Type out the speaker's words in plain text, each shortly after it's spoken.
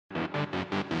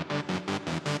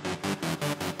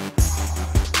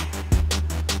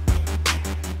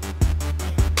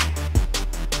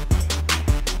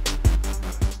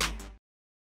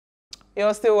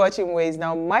You're still watching Ways.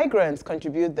 Now, migrants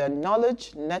contribute their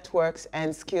knowledge, networks,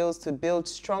 and skills to build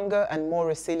stronger and more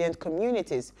resilient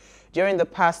communities. During the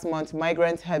past month,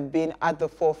 migrants have been at the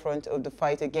forefront of the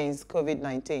fight against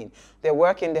COVID-19. Their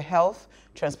work in the health,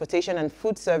 transportation, and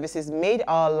food services made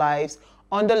our lives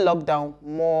under lockdown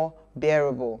more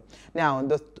bearable. Now,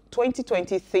 the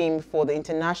 2020 theme for the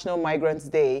International Migrants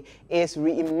Day is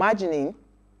reimagining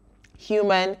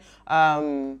human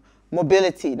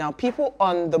mobility. Now, people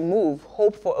on the move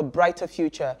hope for a brighter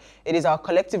future. It is our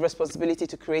collective responsibility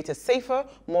to create a safer,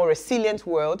 more resilient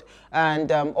world.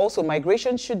 And also,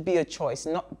 migration should be a choice,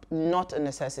 not a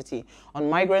necessity. On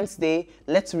Migrants Day,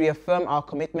 let's reaffirm our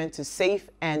commitment to safe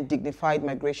and dignified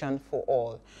migration for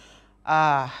all.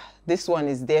 This one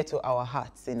is dear to our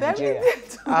hearts in Nigeria.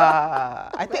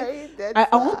 I think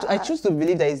I choose to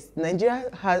believe that Nigeria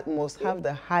must have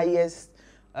the highest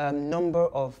number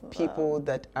of people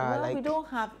that are we don't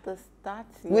have the stats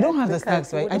yet. We don't have the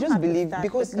stats, right? I just believe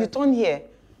because you turn here,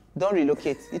 don't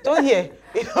relocate. You turn here,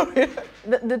 you don't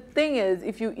the thing is,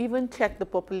 if you even check the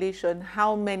population,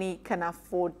 how many can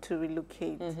afford to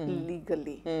relocate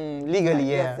legally?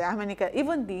 Legally, yeah. Yes, how many can,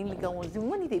 even the illegal ones, the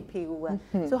money they pay over.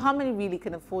 So how many really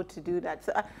can afford to do that?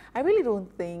 So I really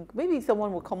don't think, maybe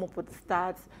someone will come up with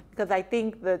stats, because I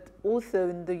think that also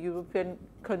in the European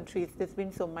countries, there's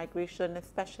been some migration,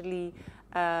 especially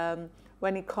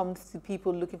when it comes to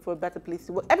people looking for a better place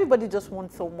to work. Everybody just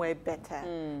wants somewhere better,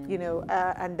 you know,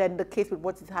 and then the case with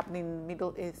what is happening in the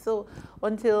Middle East. So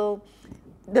until,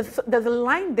 there's a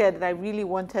line there that I really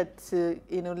wanted to,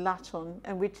 you know, latch on,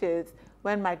 and which is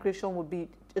when migration would be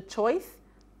a choice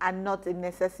and not a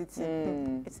necessity.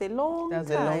 It's a long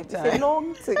time. It's a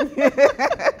long thing.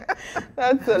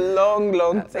 That's a long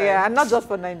time. Yeah, and not just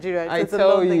for Nigeria. It's a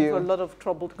long thing for a lot of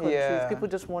troubled countries. Yeah. People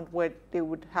just want where they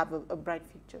would have a bright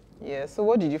future. Yeah, so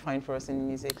what did you find for us in the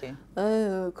news, AK?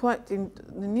 The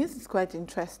news is quite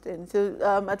interesting. So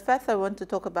at first I want to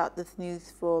talk about this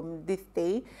news from this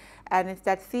day. And it's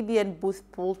that CBN boosts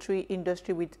poultry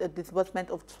industry with a disbursement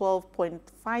of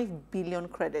 12.5 billion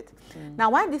credit. Now,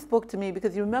 why this spoke to me,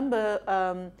 because you remember,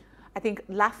 I think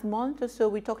last month or so,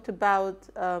 we talked about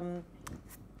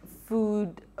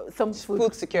food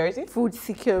security. Food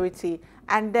security.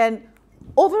 And then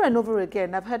over and over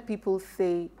again, I've heard people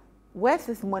say, where's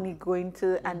this money going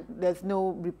to? And there's no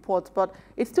report. But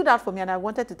it stood out for me, and I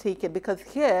wanted to take it because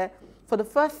here, for the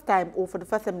first time, or for the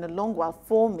first time in a long while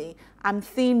for me, I'm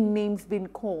seeing names being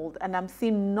called and I'm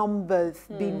seeing numbers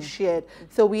being shared.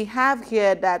 So we have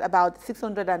here that about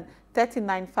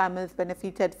 639 farmers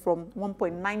benefited from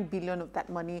 1.9 billion of that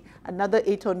money. Another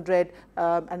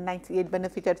 898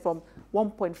 benefited from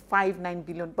 1.59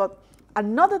 billion. But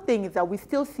another thing is that we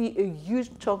still see a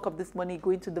huge chunk of this money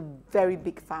going to the very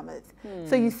big farmers.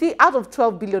 So you see, out of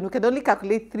 12 billion, we can only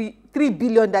calculate 3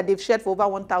 billion that they've shared for over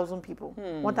 1,000 people,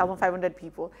 1,500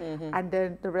 people. And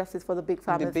then the rest is for the big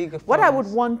farmers. What I would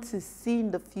want to see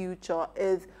in the future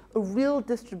is a real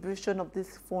distribution of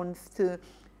these funds to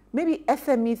maybe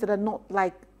SMEs that are not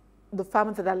like the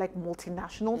farmers that are like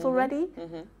multinationals already.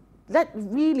 Let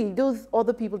really those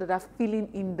other people that are filling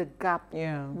in the gap,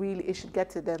 really, it should get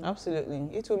to them. Absolutely.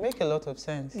 It will make a lot of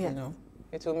sense, you know.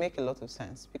 It will make a lot of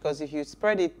sense. Because if you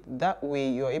spread it that way,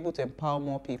 you're able to empower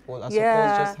more people as opposed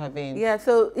to just having... Yeah,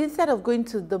 so instead of going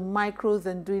to the micros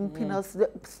and doing peanuts,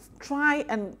 try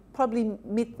and probably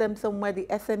meet them somewhere, the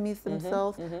SMEs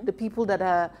themselves, the people that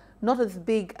are not as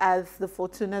big as the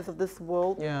Fortunas of this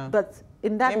world, but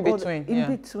in that in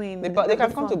between. They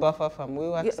can come to Buffer Farm. We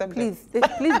will accept please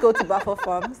go to Buffer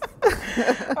Farms.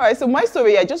 All right, so my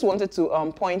story, I just wanted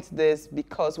to point this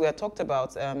because we had talked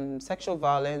about sexual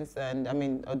violence and,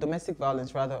 domestic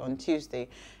violence rather, on Tuesday.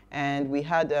 And we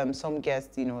had some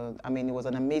guests, you know, it was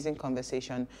an amazing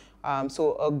conversation.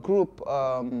 So a group,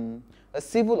 a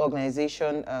civil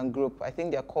organization group, I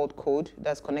think they're called CODE,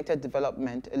 that's Connected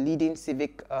Development, a leading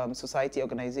civic society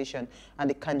organization, and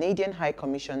the Canadian High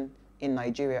Commission in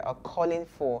Nigeria are calling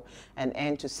for an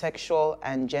end to sexual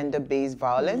and gender-based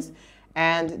violence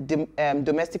and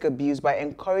domestic abuse by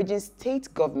encouraging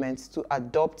state governments to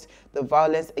adopt the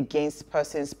Violence Against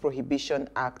Persons Prohibition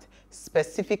Act.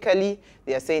 Specifically,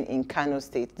 they are saying in Kano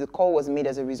State. The call was made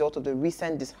as a result of the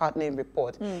recent disheartening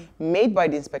report made by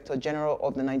the Inspector General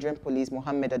of the Nigerian Police,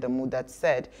 Mohammed Adamu, that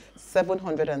said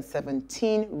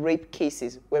 717 rape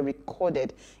cases were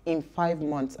recorded in 5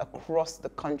 months across the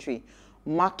country,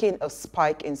 marking a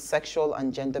spike in sexual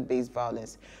and gender-based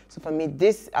violence. So for me,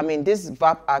 this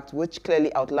VAPP Act, which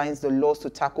clearly outlines the laws to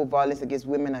tackle violence against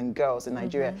women and girls in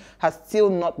Nigeria, has still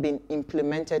not been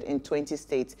implemented in 20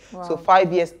 states. Wow. So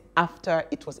 5 years after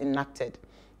it was enacted.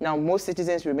 Now, most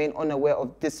citizens remain unaware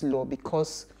of this law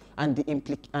because and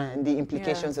the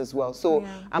implications as well. So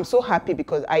I'm so happy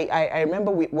because I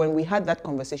remember when we had that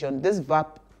conversation, this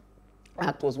VAPP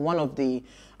Act was one of the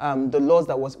laws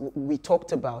that we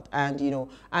talked about, and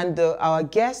our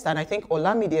guest, and I think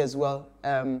Olamide as well,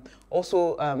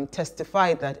 also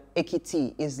testified that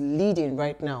Ekiti is leading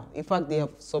right now. In fact, they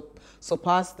have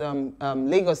surpassed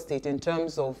Lagos State in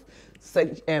terms of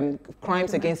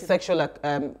crimes against sexual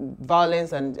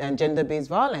violence and gender-based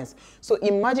violence. So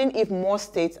imagine if more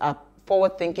states are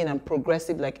forward-thinking and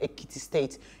progressive like Ekiti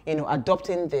State,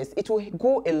 adopting this. It will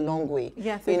go a long way.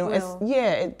 Yes, it will.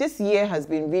 This year has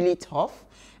been really tough.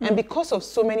 And because of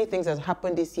so many things that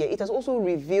happened this year, it has also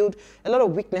revealed a lot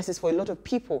of weaknesses for a lot of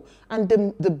people. And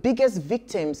the biggest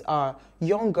victims are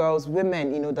young girls,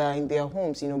 women, that are in their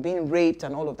homes, being raped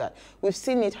and all of that. We've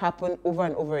seen it happen over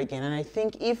and over again. And I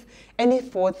think if any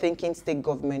forward-thinking state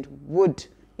government would,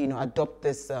 adopt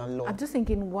this law. I'm just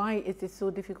thinking, why is it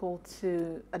so difficult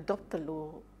to adopt the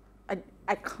law?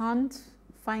 I can't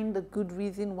find a good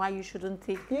reason why you shouldn't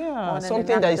take on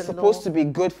something that is supposed to be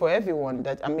good for everyone.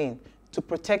 To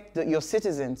protect your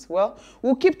citizens. Well,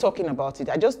 we'll keep talking about it.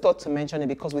 I just thought to mention it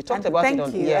because we talked about it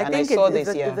on and I saw this.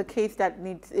 It's a case that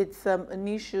needs, it's an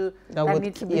issue that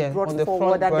needs to be brought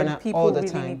forward, and then people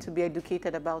really need to be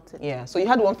educated about it. Yeah. So you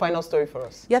had one final story for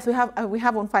us. Yes, we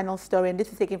have one final story, and this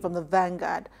is taken from the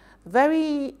Vanguard.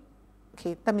 Very,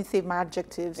 okay, let me save my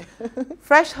adjectives.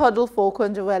 Fresh hurdle for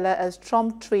Okonjo-Iweala as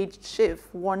Trump trade chief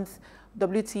wants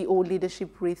WTO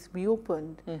leadership race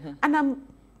reopened. And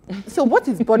so what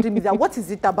is bothering me is that what is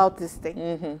it about this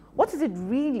thing? What is it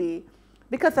really?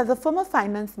 Because as a former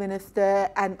finance minister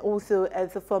and also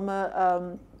as a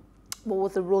former, what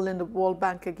was the role in the World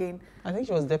Bank again? I think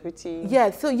she was deputy.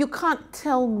 Yeah, so you can't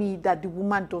tell me that the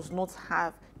woman does not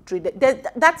have trade.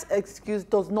 That excuse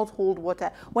does not hold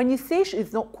water. When you say she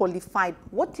is not qualified,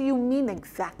 what do you mean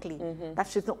exactly that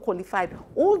she's not qualified?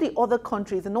 All the other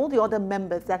countries and all the other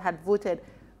members that had voted,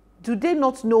 do they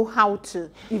not know how to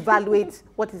evaluate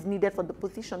what is needed for the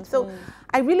position? So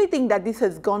I really think that this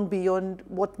has gone beyond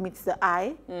what meets the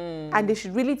eye, and they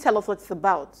should really tell us what it's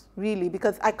about, really,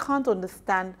 because I can't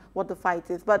understand what the fight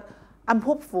is. But I'm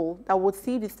hopeful that we'll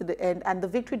see this to the end, and the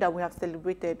victory that we have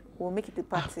celebrated will make it a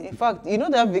party. In fact,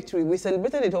 that victory, we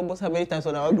celebrated it almost how many times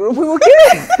on our group? We'll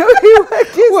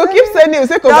keep sending, we'll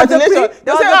say congratulations.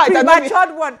 There was a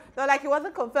premature one. They're like, it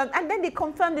wasn't confirmed. And then they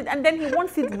confirmed it, and then he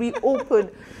wants it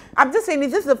reopened. I'm just saying,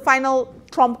 is this the final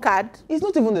trump card? It's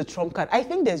not even the trump card. I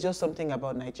think there's just something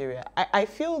about Nigeria. I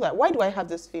feel that, why do I have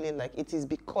this feeling like it is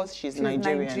because she's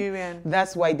Nigerian?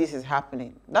 That's why this is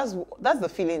happening. That's the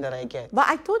feeling that I get. But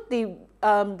I thought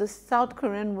the South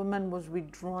Korean woman was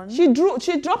withdrawn. She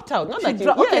dropped out. Not like she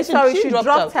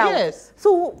dropped out. Yes.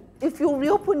 So if you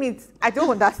reopen it, I don't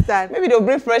understand. Maybe they'll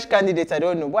bring fresh candidates. I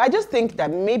don't know. But I just think that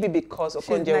maybe because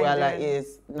Okonjo-Iweala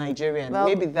is Nigerian, well,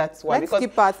 maybe that's why. Because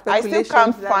I still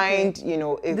can't find,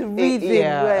 the reason.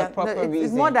 A proper reason.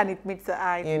 It's more than it meets the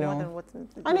eye. More than what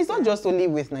and it's not just only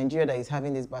with Nigeria that is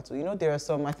having this battle. There are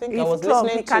some. I think I was Trump.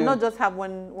 listening to. Cannot just have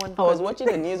one. I was watching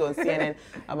the news on CNN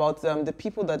about the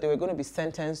people that they were going to be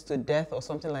sentenced to death or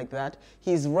something like that.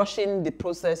 He's rushing the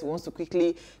process. He wants to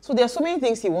quickly. So there are so many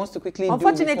things he wants to quickly do.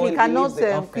 Unfortunately, he cannot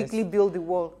quickly build the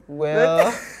wall.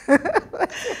 Well,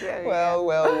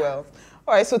 well.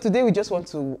 All right, so today we just want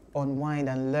to unwind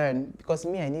and learn, because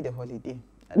I need a holiday.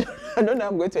 I don't know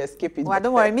I'm going to escape it. Well,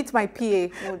 don't worry, meet my PA.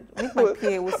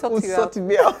 We'll sort you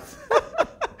out.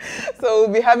 So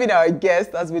we'll be having our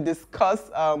guest as we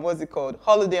discuss,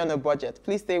 holiday on a budget.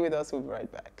 Please stay with us, we'll be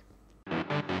right back.